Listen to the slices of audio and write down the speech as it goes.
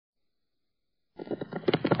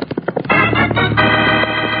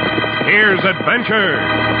Here's adventure.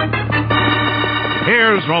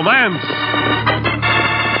 Here's romance.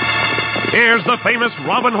 Here's the famous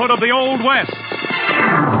Robin Hood of the Old West.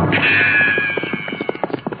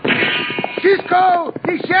 Cisco,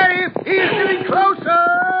 the sheriff, he is getting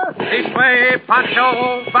closer. This way,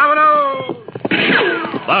 Pancho. Vámonos.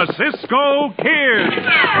 The Cisco Kid.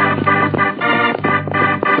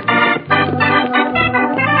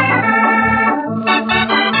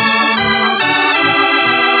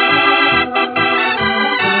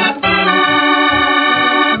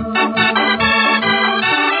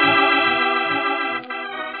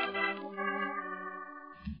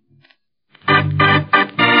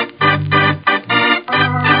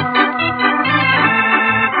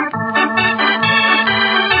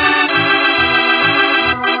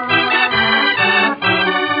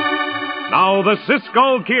 The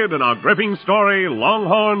Cisco Kid in our gripping story,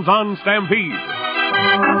 Longhorns on Stampede.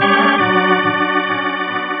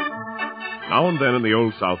 Now and then in the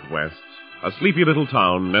old Southwest, a sleepy little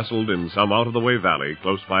town nestled in some out-of-the-way valley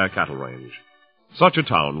close by a cattle range. Such a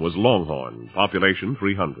town was Longhorn, population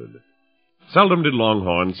 300. Seldom did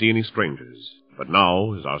Longhorn see any strangers, but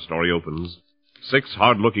now, as our story opens, 6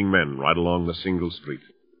 hard-looking men ride along the single street.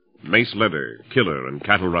 Mace Leather, killer and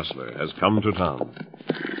cattle rustler, has come to town.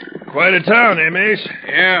 Quite a town, eh, Mace?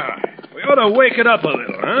 Yeah. We ought to wake it up a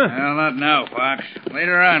little, huh? Well, not now, Fox.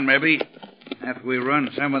 Later on, maybe. After we run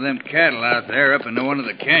some of them cattle out there up into one of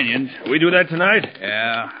the canyons. We do that tonight?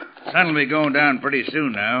 Yeah. Sun will be going down pretty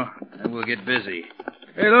soon now. Then we'll get busy.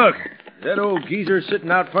 Hey, look. Is that old geezer sitting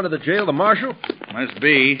out front of the jail, the marshal? Must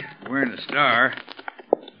be. Wearing a star.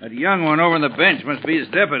 That young one over on the bench must be his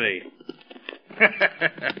deputy.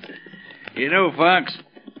 You know, Fox,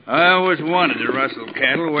 I always wanted to rustle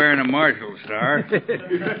cattle wearing a marshal star.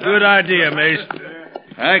 Good idea, Mace.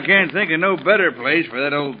 I can't think of no better place for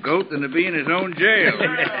that old goat than to be in his own jail.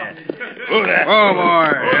 Oh,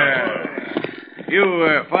 boy, yeah.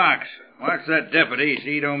 You, Fox, watch that deputy,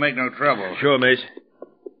 see he don't make no trouble. Sure, Mace.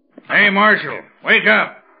 Hey, Marshal, wake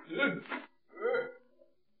up.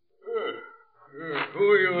 Who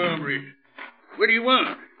are you, hombres? What do you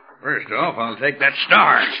want? First off, I'll take that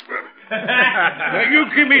star. Now, you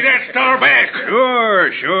give me that star back.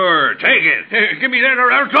 Sure. Take it. Give me that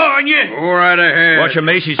or I'll draw on you. Go right ahead. Watch your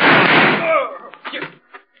Macy's.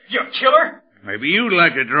 You killer? Maybe you'd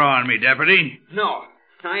like to draw on me, Deputy. No.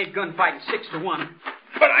 I ain't gunfighting 6 to 1.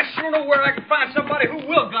 But I sure know where I can find somebody who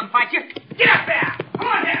will gunfight you. Get up there. Come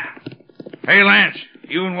on here. Hey, Lance.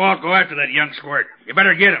 You and Walt go after that young squirt. You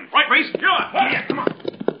better get him. Right, Mace. Yeah, come on.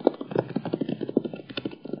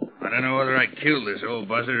 I don't know whether I killed this old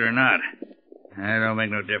buzzard or not. That don't make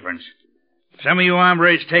no difference. Some of you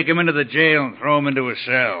hombres take him into the jail and throw him into a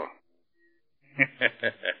cell.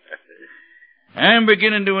 I'm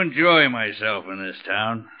beginning to enjoy myself in this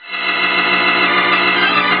town.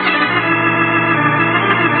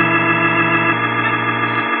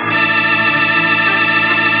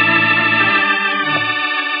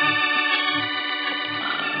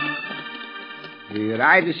 You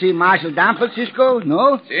ride to see Marshal Danforth, Cisco?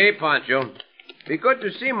 No? Si, Pancho. Be good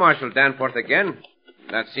to see Marshal Danforth again.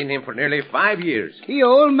 Not seen him for nearly 5 years. He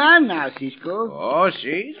old man now, Cisco. Oh,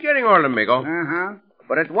 si, he's getting old, amigo. Uh-huh.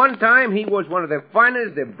 But at one time, he was one of the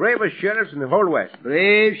finest, the bravest sheriffs in the whole West.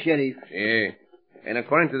 Brave sheriff. Si. And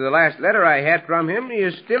according to the last letter I had from him, he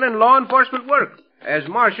is still in law enforcement work as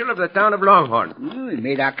marshal of the town of Longhorn. We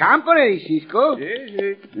made our company, Cisco.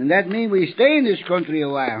 Si. And that means we stay in this country a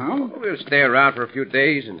while, huh? We'll stay around for a few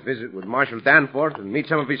days and visit with Marshal Danforth and meet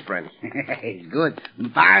some of his friends. It's good.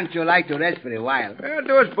 Pancho like to rest for a while. Well,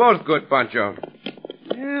 do us both good, Pancho.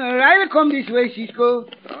 Rider come this way, Cisco.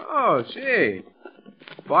 Oh, see.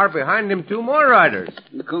 Far behind him, 2 more riders.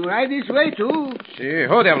 You come right this way, too. See,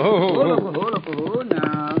 hold up, Hold up,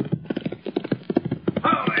 now.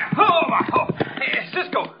 Hey,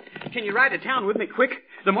 Cisco, can you ride to town with me quick?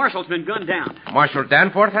 The marshal's been gunned down. Marshal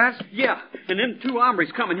Danforth has? Yeah, and them 2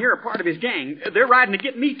 hombres coming here are part of his gang. They're riding to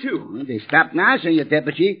get me, too. They stopped now, Senor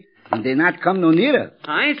Deputy, and they not come no nearer.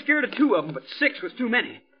 I ain't scared of 2 of them, but 6 was too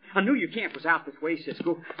many. I knew your camp was out this way,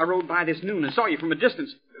 Cisco. I rode by this noon and saw you from a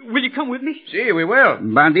distance. Will you come with me? See, we will.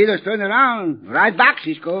 Bandidos, turn around. Ride back,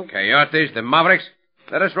 Cisco. Coyotes, the Mavericks.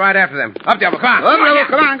 Let us ride after them. Up, Diablo, come on.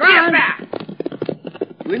 Come on. Get back!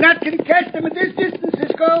 We not can catch them at this distance,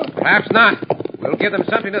 Cisco. Perhaps not. We'll give them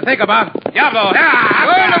something to think about. Diablo! Go!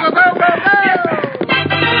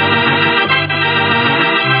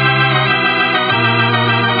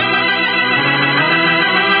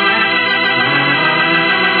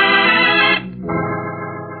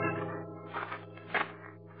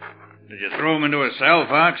 Did you throw him into a cell,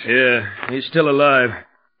 Fox? Yeah, he's still alive.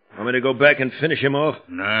 Want me to go back and finish him off?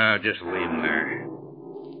 No, just leave him there.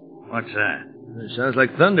 What's that? It sounds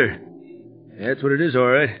like thunder. Yeah, that's what it is, all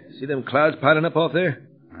right. See them clouds piling up off there?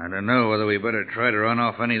 I don't know whether we better try to run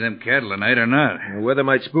off any of them cattle tonight or not. The weather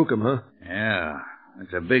might spook 'em, huh? Yeah,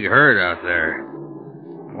 it's a big herd out there.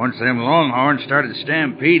 Once them Longhorns started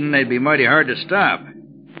stampeding, they'd be mighty hard to stop.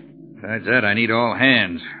 Besides that, I need all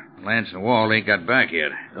hands. Lance and Walt ain't got back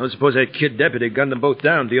yet. I don't suppose that kid deputy gunned them both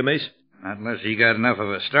down, do you, Mace? Not unless he got enough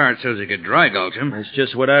of a start so's he could dry gulch him. That's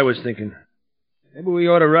just what I was thinking. Maybe we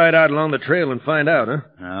ought to ride out along the trail and find out, huh?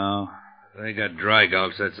 No, if they got dry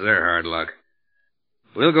gulch, that's their hard luck.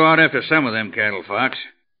 We'll go out after some of them cattle, Fox.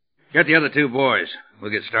 Get the other two boys.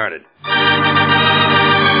 We'll get started.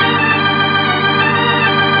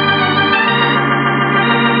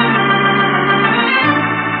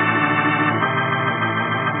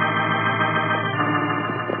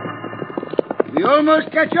 We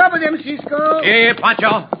almost catch up with them, Cisco. Here,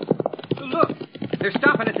 Pancho. Look, they're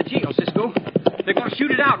stopping at the jail, Cisco. They're going to shoot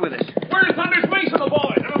it out with us. Where's Thunder's Mace and the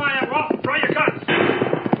boys? Never mind that, Rock. Try your guns.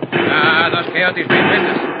 Those coyotes mean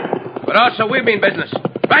business. But also we mean business.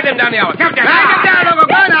 Ride them down the alley. Come down. Ride them down, loco.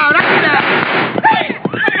 Go now. Ride them down. Hey!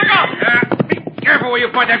 Be careful where you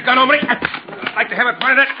point that gun, hombre. I'd like to have it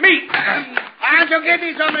pointed at me. Pancho, get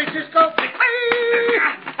these hombres, Cisco.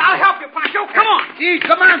 I'll help you, Pancho. Come on. See,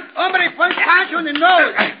 come on. Hombre, punch Pancho in the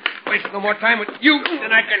nose. Waste no more time with you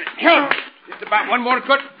than I can help. Just about one more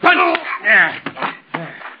good punch. Yeah.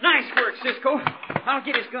 Nice work, Cisco. I'll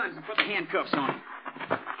get his guns and put the handcuffs on him.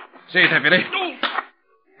 See, deputy.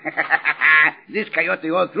 This coyote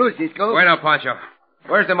all through, Cisco. Bueno, Pancho.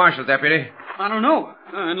 Where's the marshal, deputy? I don't know,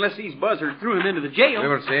 unless these buzzards threw him into the jail. We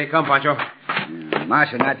will see. Come, Pancho.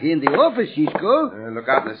 Marshal not here in the office, Cisco. Look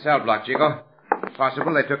out in the cell block, Chico.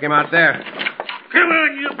 Possible they took him out there. Come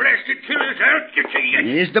on, you blasted killers. I'll get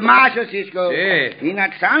you. It's the marshal, Cisco. Si. He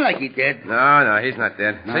not sound like he dead. No, he's not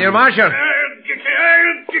dead. Senor Marshal. I'll get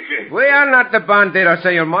you. We are not the bandidos,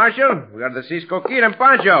 Senor Marshal. We are the Cisco Kid and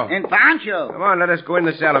Pancho. And Pancho. Come on, let us go in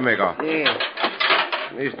the cell, amigo. Yeah.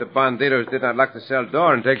 At least the bandidos did not lock the cell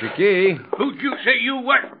door and take the key. Who'd you say you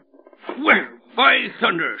were? Well, by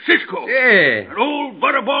thunder, Cisco. Yeah. An old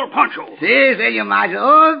butterball Pancho. Si, Senor Marshal.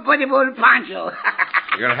 Oh, buddy boy Pancho.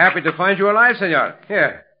 We're happy to find you alive, senor.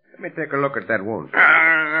 Here, let me take a look at that wound.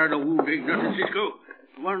 The wound ain't nothing, Cisco.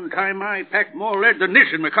 One time I packed more lead than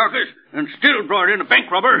this in my carcass and still brought in a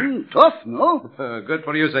bank robber. Tough, no? Good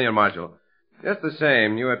for you, Senor Marshal. Just the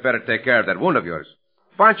same, you had better take care of that wound of yours.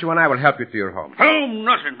 Pancho and I will help you to your home. Home,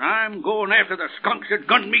 nothing. I'm going after the skunks that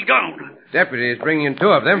gunned me down. Deputy is bringing in two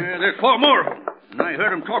of them. There's 4 more of them. And I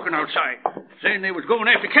heard them talking outside, saying they was going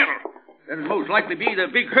after cattle. That'll most likely be the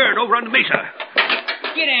big herd over on the mesa.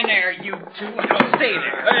 Get in there, you two. Stay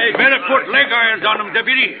there. Hey, better put leg irons on them,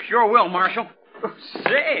 deputy. Sure will, Marshal.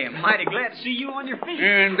 Say, mighty glad to see you on your feet.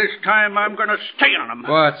 And this time I'm going to stay on them.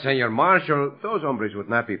 But, Senor Marshal, those hombres would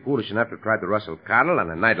not be foolish enough to try to rustle cattle on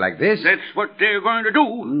a night like this. That's what they're going to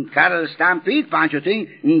do. Cattle stampede, Pancho thing.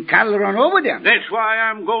 Cattle run over them. That's why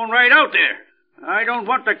I'm going right out there. I don't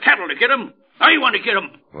want the cattle to get them. I want to get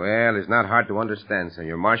them. Well, it's not hard to understand,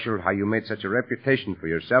 Senor Marshal, how you made such a reputation for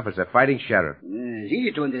yourself as a fighting sheriff.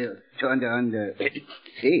 See,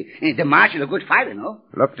 See, the marshal a good fighter, no?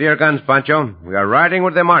 Look to your guns, Pancho. We are riding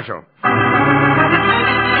with the marshal.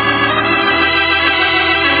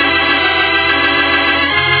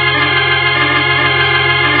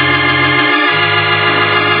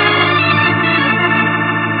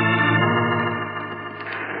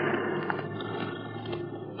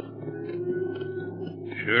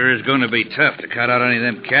 Sure is going to be tough to cut out any of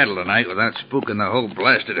them cattle tonight without spooking the whole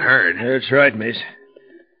blasted herd. That's right, Mace.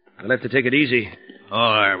 We'll have to take it easy.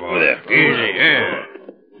 All right, boy. Easy, yeah.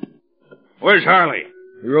 Where's Harley?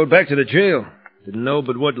 We rode back to the jail. Didn't know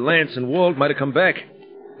but what Lance and Walt might have come back.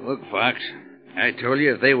 Look, Fox, I told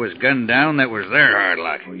you if they was gunned down, that was their hard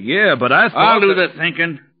luck. Well, yeah, but I thought... I'll do the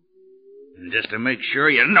thinking. And just to make sure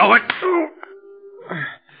you know it,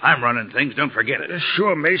 I'm running things, don't forget it.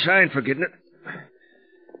 Sure, Mace, I ain't forgetting it.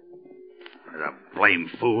 The blame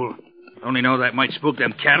fool. Only know that might spook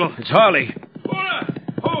them cattle. It's Harley.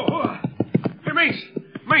 Hey,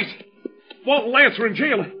 Mace. Walt and Lance are in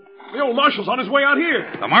jail. The old marshal's on his way out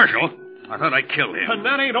here. The marshal? I thought I killed him. And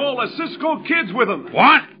that ain't all. The Cisco Kid's with him.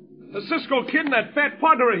 What? The Cisco Kid and that fat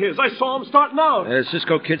partner of his. I saw him starting out.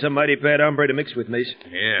 Cisco Kid's a mighty bad hombre to mix with, Mace.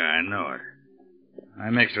 Yeah, I know it. I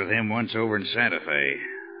mixed with him once over in Santa Fe.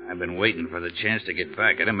 I've been waiting for the chance to get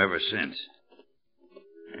back at him ever since.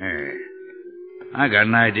 Hey, I got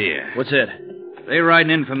an idea. What's that? They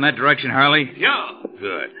riding in from that direction, Harley? Yeah.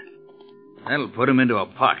 Good. That'll put him into a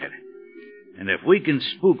pocket. And if we can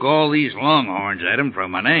spook all these Longhorns at him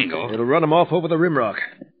from an angle... It'll run them off over the rimrock.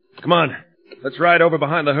 Come on. Let's ride over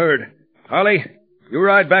behind the herd. Harley, you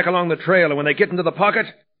ride back along the trail, and when they get into the pocket,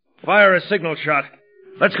 fire a signal shot.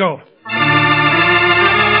 Let's go.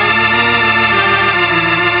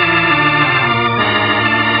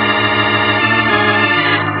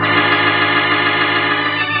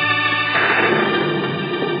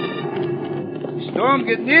 Storm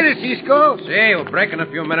get near us, Cisco. See, we'll break in a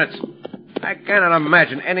few minutes. I cannot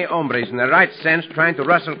imagine any hombres in their right sense trying to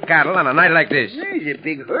rustle cattle on a night like this. There's a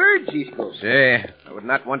big herd, Cisco. See, I would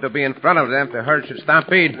not want to be in front of them if the herd should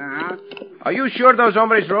stampede. Uh-huh. Are you sure those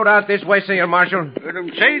hombres rode out this way, Senor Marshal? Let them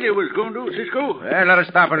say they was going to, Cisco. Well, let us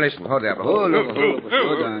stop and listen. Hold up. Hold on.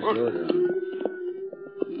 Slow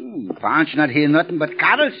down. Panch not hear nothing but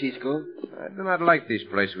cattle, Cisco. I do not like this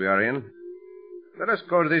place we are in. Let us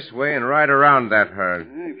go this way and ride around that herd.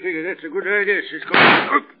 I figure that's a good idea, Cisco.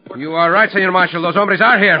 You are right, Senor Marshal. Those hombres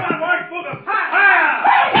are here.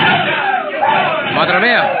 Madre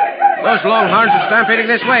mia. Those Longhorns are stampeding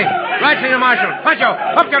this way. Right, Senor Marshal. Pancho,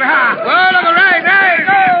 up to the ha. Go, look, right, go.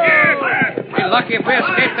 We're lucky if we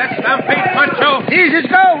escape that stampede, Pancho. Jesus,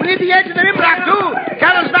 go. We need to get to the rimrock, too.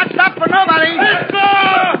 Cattle's not stopped for nobody.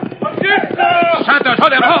 Santos,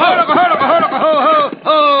 hold him. Ho.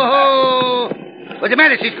 What's the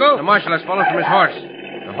matter, Cisco? The Marshal has fallen from his horse.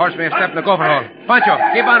 The horse may have stepped in the gopher hole. Pancho,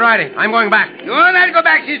 keep on riding. I'm going back. You will not go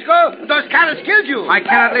back, Cisco. Those cattle killed you. I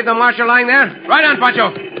cannot leave the Marshal lying there. Ride on,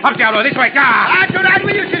 Pancho. Up, Diablo, this way. I do not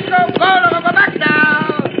with you, Cisco. Go back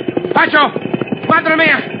now. Pancho, madre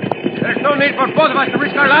mia. There's no need for both of us to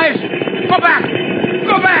risk our lives. Go back.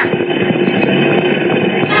 Go back.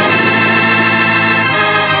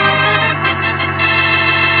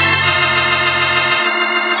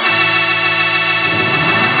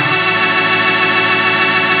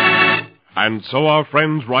 And so our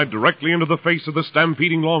friends ride directly into the face of the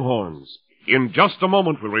stampeding Longhorns. In just a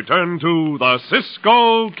moment, we'll return to the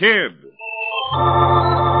Cisco Kid.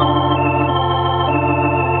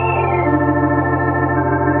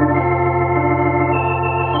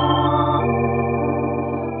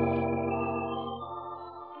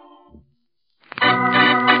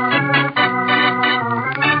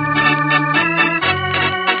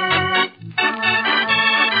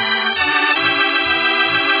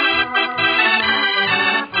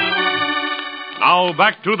 Now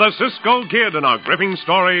back to the Cisco Kid and our gripping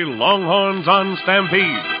story, Longhorns on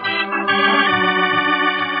Stampede.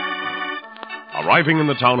 Arriving in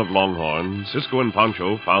the town of Longhorn, Cisco and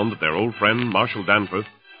Pancho found that their old friend, Marshal Danforth,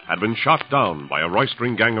 had been shot down by a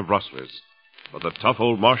roistering gang of rustlers. But the tough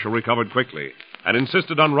old marshal recovered quickly and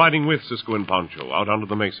insisted on riding with Cisco and Pancho out onto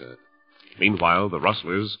the mesa. Meanwhile, the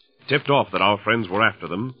rustlers, tipped off that our friends were after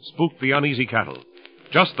them, spooked the uneasy cattle.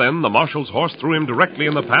 Just then, the marshal's horse threw him directly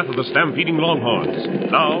in the path of the stampeding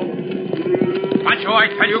Longhorns. Now... Pancho,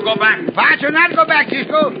 I tell you, go back. Pancho, not go back,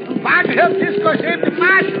 Cisco. Pancho, help Cisco save the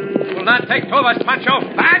marshal. Will not take two of us, Pancho.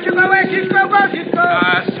 Pancho, go away, Cisco. Go, Cisco.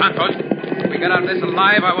 Santos, if we get out of this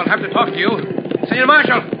alive, I will have to talk to you. Senor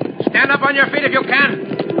Marshal, stand up on your feet if you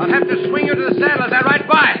can. I'll have to swing you to the saddle as I ride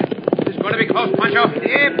by. This is going to be close, Pancho.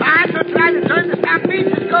 Pancho, try to turn the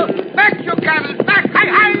stampede, Cisco. Back, you cattle. Back.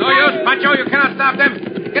 Hi. No use, Pancho. You cannot stop them.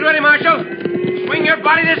 Get ready, Marshal. Swing your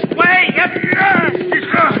body this way. Yep.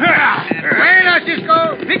 Cisco. Wait now,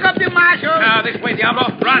 Cisco. Pick up the marshal. This way,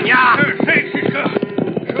 Diablo. Run, yeah. Say, Cisco.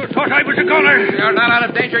 Sure thought I was a goner. You're not out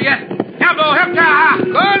of danger yet. Diablo, help ya.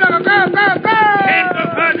 Go. Can't go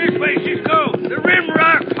far this way, Cisco. The rim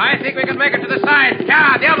rock. I think we can make it to the side.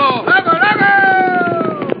 Yeah, Diablo. Logo.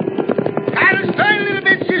 Cattle's turn a little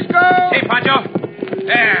bit, Cisco. See, Pancho.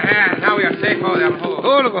 There. Now we are safe. Oh, Diablo.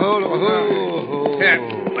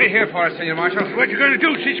 Wait here for us, Senor Marshal. What you going to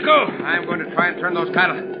do, Cisco? I'm going to try and turn those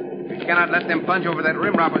cattle. We cannot let them plunge over that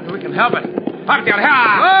rim rock until we can help it. Up,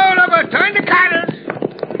 Diablo. Logo, turn the cattle.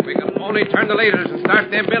 We can only turn the leaders and start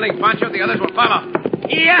them milling, Pancho. The others will follow.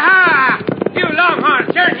 Yeah! You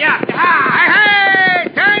Longhorns, turn, yeah! Hey!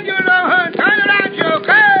 Turn, you Longhorn! Turn around, you!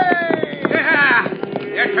 Okay! Yeah!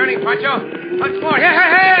 They're turning, Pancho. Once more. Yeah!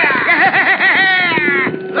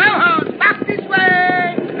 Longhorn, back this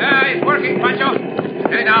way! It's working, Pancho.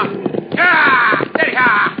 Steady now. Yeah! Steady,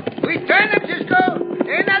 ha! We turn them, Cisco.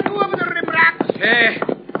 They not go over the rim rocks. Hey,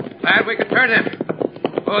 glad we could turn them.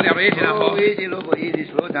 Oh, Diablo, easy now, Oh, easy, Lobo, easy.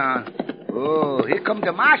 Slow down. Oh, here comes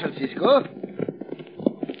the marshal, Cisco.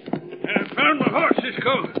 I found my horse,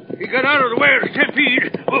 Cisco. He got out of the way of the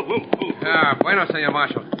stampede. Whoa. Bueno, Senor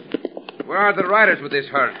Marshal. Where are the riders with this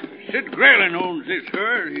herd? Sid Grayling owns this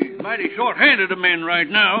herd. He's mighty short-handed of men right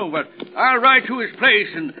now, but I'll ride to his place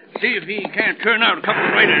and see if he can't turn out a couple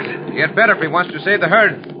of riders. He had better if he wants to save the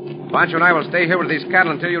herd. Pancho and I will stay here with these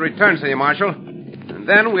cattle until you return, Senor Marshal. And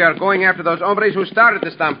then we are going after those hombres who started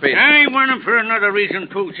the stampede. I want them for another reason,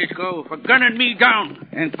 too, Cisco, for gunning me down.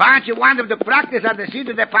 And Pancho want them to practice on the seat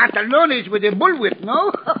of the pantalones with the bullwhip,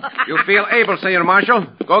 no? You feel able, Senor Marshal.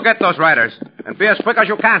 Go get those riders. And be as quick as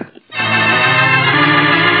you can.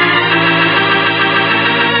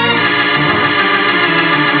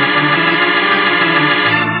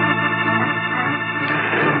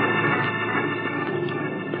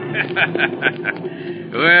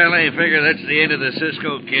 Well, I figure that's the end of the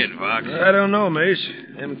Cisco Kid, Fox. I don't know, Mace.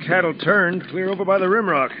 Them cattle turned clear over by the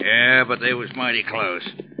rimrock. Yeah, but they was mighty close.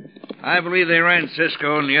 I believe they ran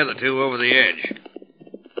Cisco and the other two over the edge.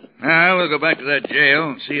 Now, we'll go back to that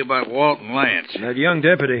jail and see about Walt and Lance. That young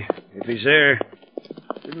deputy, if he's there.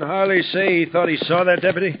 Didn't Harley say he thought he saw that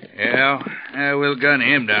deputy? Yeah, we'll gun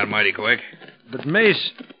him down mighty quick. But,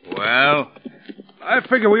 Mace, Well, I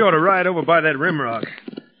figure we ought to ride over by that rimrock.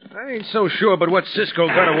 I ain't so sure but what Cisco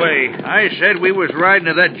got away. I said we was riding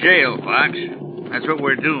to that jail, Fox. That's what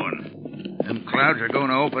we're doing. Them clouds are going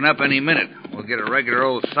to open up any minute. We'll get a regular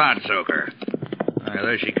old sod soaker.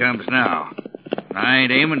 There she comes now. I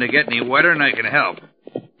ain't aiming to get any wetter than I can help.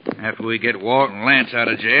 After we get Walt and Lance out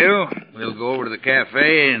of jail, we'll go over to the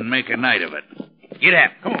cafe and make a night of it. Get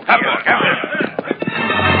up. Come on. Come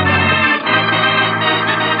on.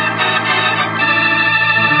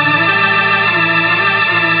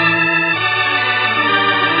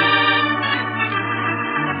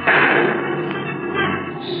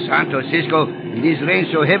 Santo Cisco, this rain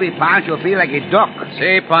so heavy, Pancho feel like a duck.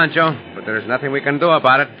 See, Pancho, but there's nothing we can do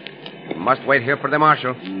about it. We must wait here for the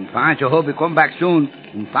marshal. Pancho hope he come back soon.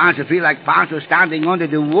 Pancho feel like Pancho standing under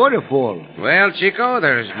the waterfall. Well, Chico,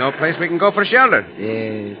 there's no place we can go for shelter.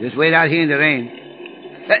 Just wait out here in the rain.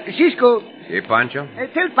 Cisco. See, Pancho?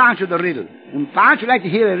 Tell Pancho the riddle. Pancho like to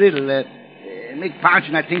hear a riddle. Make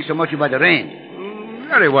Pancho not think so much about the rain.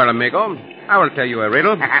 Very well, amigo. I will tell you a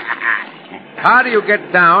riddle. How do you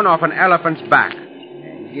get down off an elephant's back?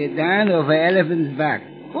 Get down off an elephant's back.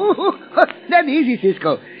 That's easy,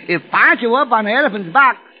 Cisco. If Pancho up on an elephant's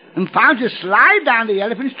back, and Pancho slide down the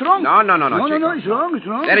elephant's trunk. No, No, Chico. it's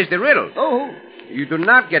wrong. That is the riddle. Oh. You do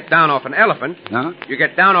not get down off an elephant. No? You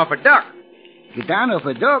get down off a duck. Get down off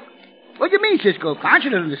a duck? What do you mean, Cisco? Pancho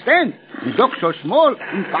doesn't understand. The duck's so small,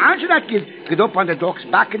 and Pancho not get up on the duck's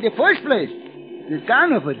back in the first place. Get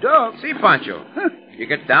down off a duck? See, Pancho. Huh. You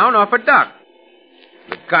get down off a duck.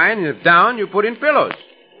 The kind of down you put in pillows.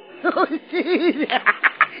 Oh, see?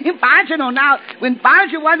 And Pancho know now, when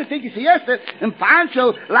Pancho want to take a siesta, and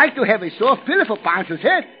Pancho like to have a soft pillow for Pancho's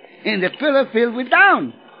head, and the pillow filled with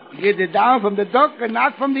down. Get the down from the duck and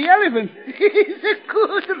not from the elephant. It's a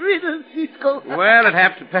good riddle, Cisco. Well, it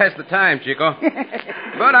have to pass the time, Chico.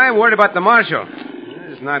 But I'm worried about the marshal.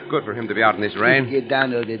 It's not good for him to be out in this rain. Get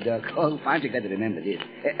down on the duck. Oh, Pancho got to remember this.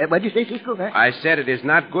 What'd you say, Cisco? Huh? I said it is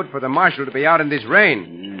not good for the marshal to be out in this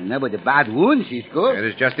rain. No, but the bad wound, Cisco. That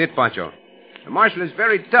is just it, Pancho. The marshal is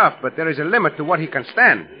very tough, but there is a limit to what he can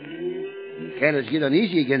stand. Cattle's get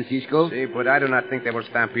uneasy again, Cisco. See, but I do not think they will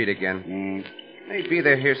stampede again. Maybe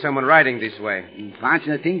they hear someone riding this way. Pancho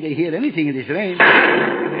don't think they hear anything in this rain.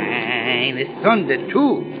 And the thunder,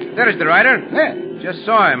 too. There is the rider. Where? Just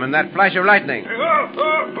saw him in that flash of lightning.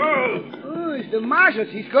 Oh, it's the marshal,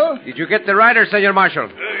 Cisco. Did you get the rider, Senor Marshal?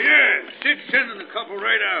 Yeah. Sid's sending the couple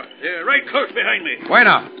right out. They're right close behind me.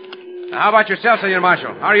 Bueno. Now, how about yourself, Senor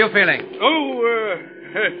Marshal? How are you feeling?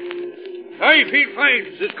 I feel fine,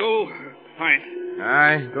 Cisco. Fine.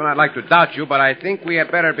 I do not like to doubt you, but I think we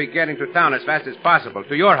had better be getting to town as fast as possible,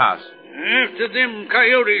 to your house. After them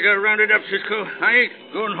coyotes are rounded up, Cisco, I ain't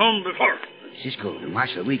going home before. Cisco, the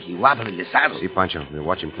marshal weak. He wobble in the saddle. See, Pancho, we'll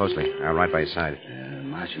watch him closely. I'll ride by his side.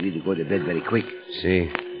 Marshal need to go to bed very quick.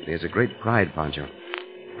 See, he has a great pride, Pancho.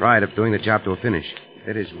 Pride of doing the job to a finish.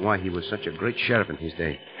 That is why he was such a great sheriff in his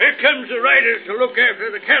day. Here comes the riders to look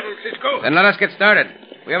after the cattle, Cisco. Then let us get started.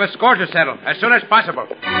 We have a score to settle as soon as possible.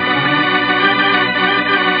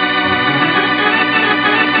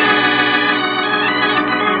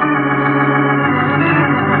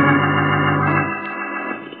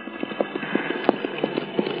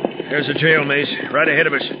 There's the jail, Mace, right ahead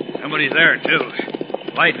of us. Somebody's there, too.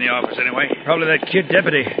 Light in the office, anyway. Probably that kid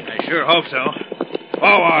deputy. I sure hope so.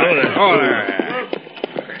 Oh,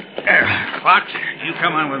 there. Fox, you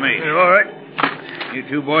come on with me. All right. You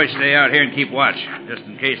two boys stay out here and keep watch, just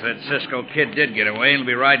in case that Cisco kid did get away and will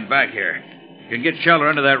be riding back here. You can get shelter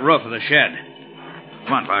under that roof of the shed.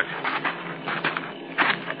 Come on, Fox.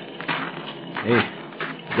 Hey,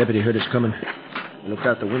 the deputy heard us coming. He looked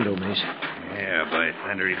out the window, Mace. Yeah, by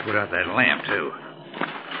thunder, he put out that lamp, too.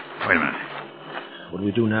 Wait a minute. What do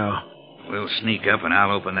we do now? We'll sneak up and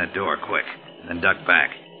I'll open that door quick, then duck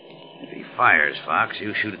back. If he fires, Fox,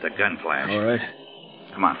 you shoot at the gun flash. All right.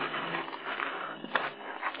 Come on.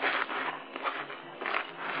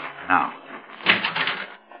 Now.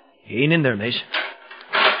 He ain't in there, Mace.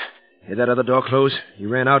 Hear that other door close? He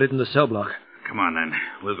ran out into the cell block. Come on, then.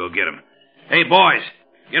 We'll go get him. Hey, boys.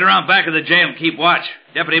 Get around back of the jail and keep watch.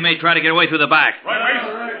 Deputy may try to get away through the back.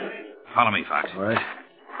 Right. Follow me, Fox. All right.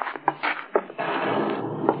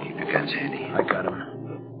 Keep your guns handy. I got him.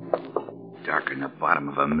 Darker than the bottom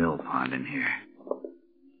of a mill pond in here.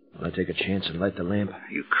 Will I take a chance and light the lamp?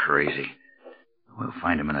 You crazy. We'll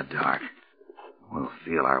find him in the dark. We'll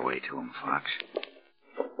feel our way to him, Fox.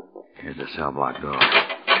 Here's the cell block door.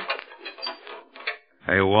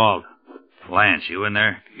 Hey, Walt. Lance, you in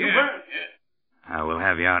there? Yeah. We'll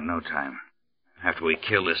have you out in no time. After we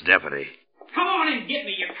kill this deputy. Come on and get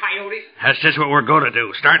me, you coyotes. That's just what we're going to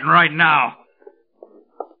do, starting right now.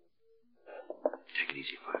 Take it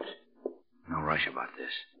easy, Fox. No rush about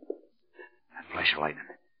this. That flash of lightning.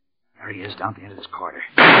 There he is, down at the end of this corridor.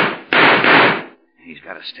 He's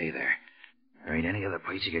got to stay there. There ain't any other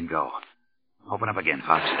place he can go. Open up again,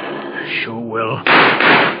 Fox. Sure will.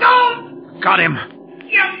 No! Got him.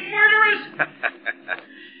 You murderers!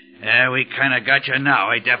 Yeah, we kind of got you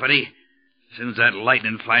now, deputy? As soon as that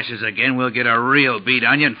lightning flashes again, we'll get a real beat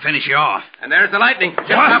on you and finish you off. And there's the lightning.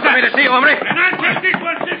 Just enough for me to see, hombre. And I take this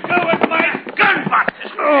one, Cisco, with my gun butt.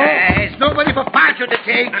 It's nobody for Pancho to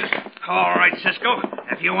take. All right, Cisco.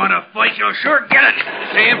 If you want to fight, you'll sure get it.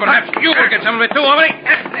 Saying perhaps you will get some of it too, hombre.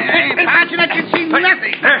 Hey, Pancho, I can see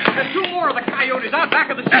nothing. There's two more of the coyotes out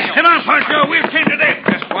back of the jail. Come on, Pancho. We'll tend to them.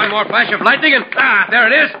 Just one more flash of lightning and... there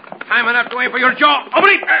it is. Time enough to aim for your jaw.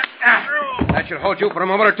 Hombre! That should hold you for a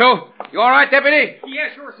moment or two. You all right, deputy?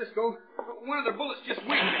 Yeah, sure, Cisco. One of the bullets just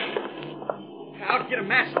winged me. I'll get a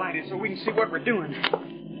match lighted so we can see what we're doing.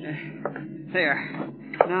 There.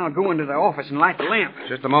 Now I'll go into the office and light the lamp.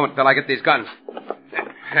 Just a moment till I get these guns.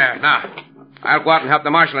 There, now. I'll go out and help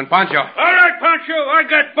the marshal and Pancho. All right, Pancho. I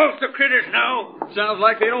got both the critters now. Sounds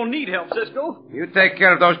like they don't need help, Cisco. You take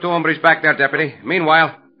care of those two hombres back there, deputy.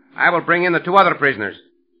 Meanwhile, I will bring in the two other prisoners.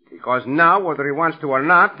 Because now, whether he wants to or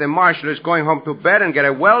not, the marshal is going home to bed and get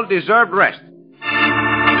a well-deserved rest.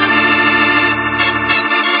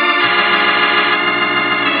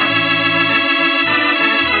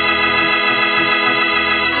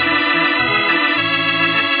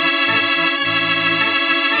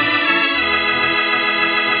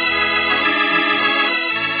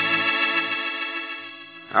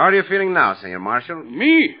 How are you feeling now, Senor Marshal?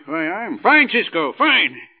 Me? Why, I'm fine, Cisco.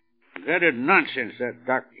 Fine. That is nonsense, that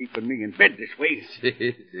doc keeping me in bed this way.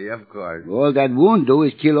 See, of course. All that wound do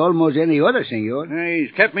is kill almost any other, senor.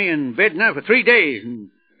 He's kept me in bed now for 3 days, and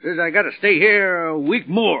says I got to stay here a week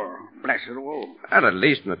more. Bless it all. Well, at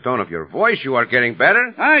least in the tone of your voice, you are getting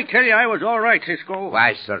better. I tell you, I was all right, Cisco.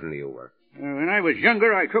 Why, certainly you were. When I was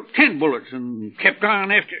younger, I took 10 bullets and kept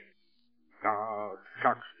on after... Oh,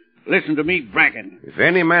 shucks. Listen to me bragging. If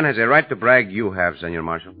any man has a right to brag, you have, Senor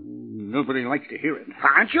Marshal. Nobody likes to hear it.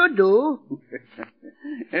 Pancho do.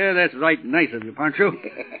 Yeah, that's right nice of you, Pancho.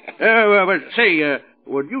 Say,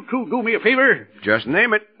 would you two do me a favor? Just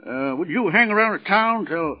name it. Would you hang around the town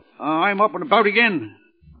till I'm up and about again?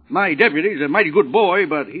 My deputy's a mighty good boy,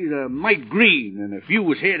 but he's a mite green, and if you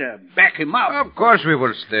was here to back him up... Of course we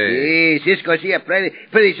will stay. Hey, Cisco see a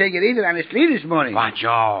pretty senorita on the street this morning.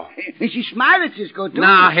 Pancho. And she smiled at Cisco, too.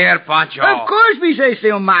 Now, here, Pancho. Of course we say,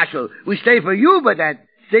 Senor Marshal. We stay for you, but that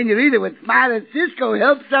senorita would smile at Cisco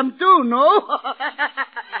helps some, too, no?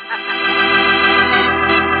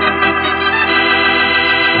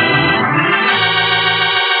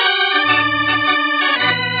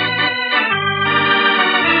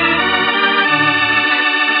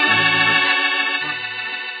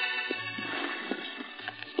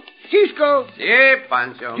 Cisco. Si,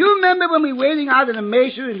 Pancho. Do you remember when we were waiting out in the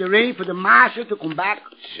mesa in the rain for the marshal to come back?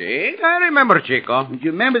 Si, I remember, Chico. Do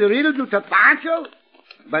you remember the riddle to Pancho?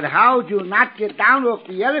 But how do you not get down off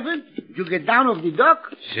the elephant? You get down off the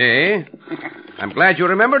duck? Si. I'm glad you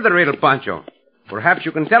remember the riddle, Pancho. Perhaps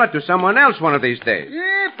you can tell it to someone else one of these days.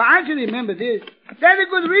 Yeah, Pancho remember this. That's a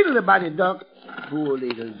good riddle about a duck. Poor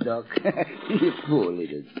little duck. Poor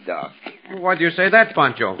little duck. Why do you say that,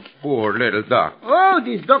 Pancho? Poor little duck. Oh,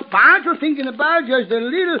 this duck Pancho thinking about just a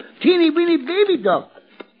little teeny-weeny baby duck.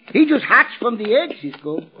 He just hatched from the egg,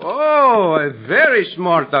 Cisco. Oh, a very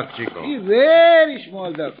small duck, Chico. A very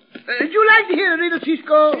small duck. Would you like to hear a riddle,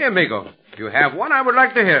 Cisco? Hey, amigo. If you have one, I would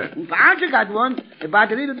like to hear it. Pancho got one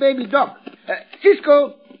about a little baby duck.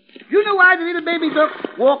 Cisco, you know why the little baby duck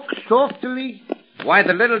walks softly Why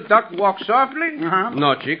the little duck walks softly? Uh-huh.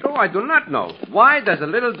 No, Chico, I do not know. Why does a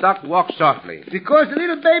little duck walk softly? Because the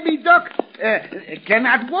little baby duck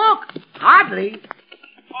cannot walk. Hardly.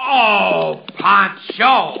 Oh,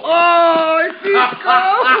 Pancho! Oh,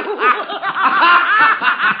 Cisco!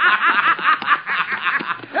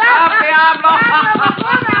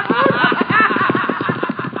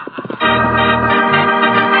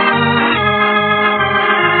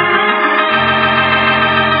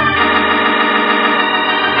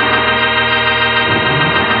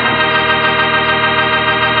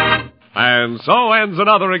 And so ends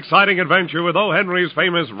another exciting adventure with O. Henry's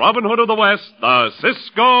famous Robin Hood of the West, the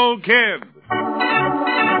Cisco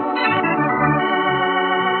Kid.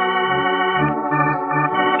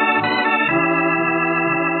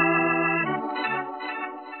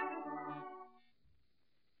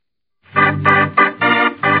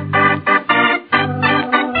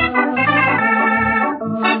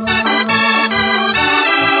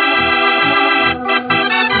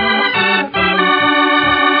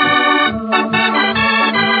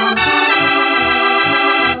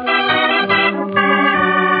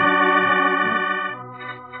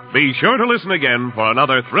 Be sure to listen again for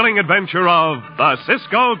another thrilling adventure of the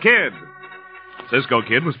Cisco Kid. Cisco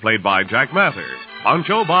Kid was played by Jack Mather,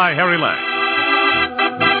 Pancho by Harry Lack.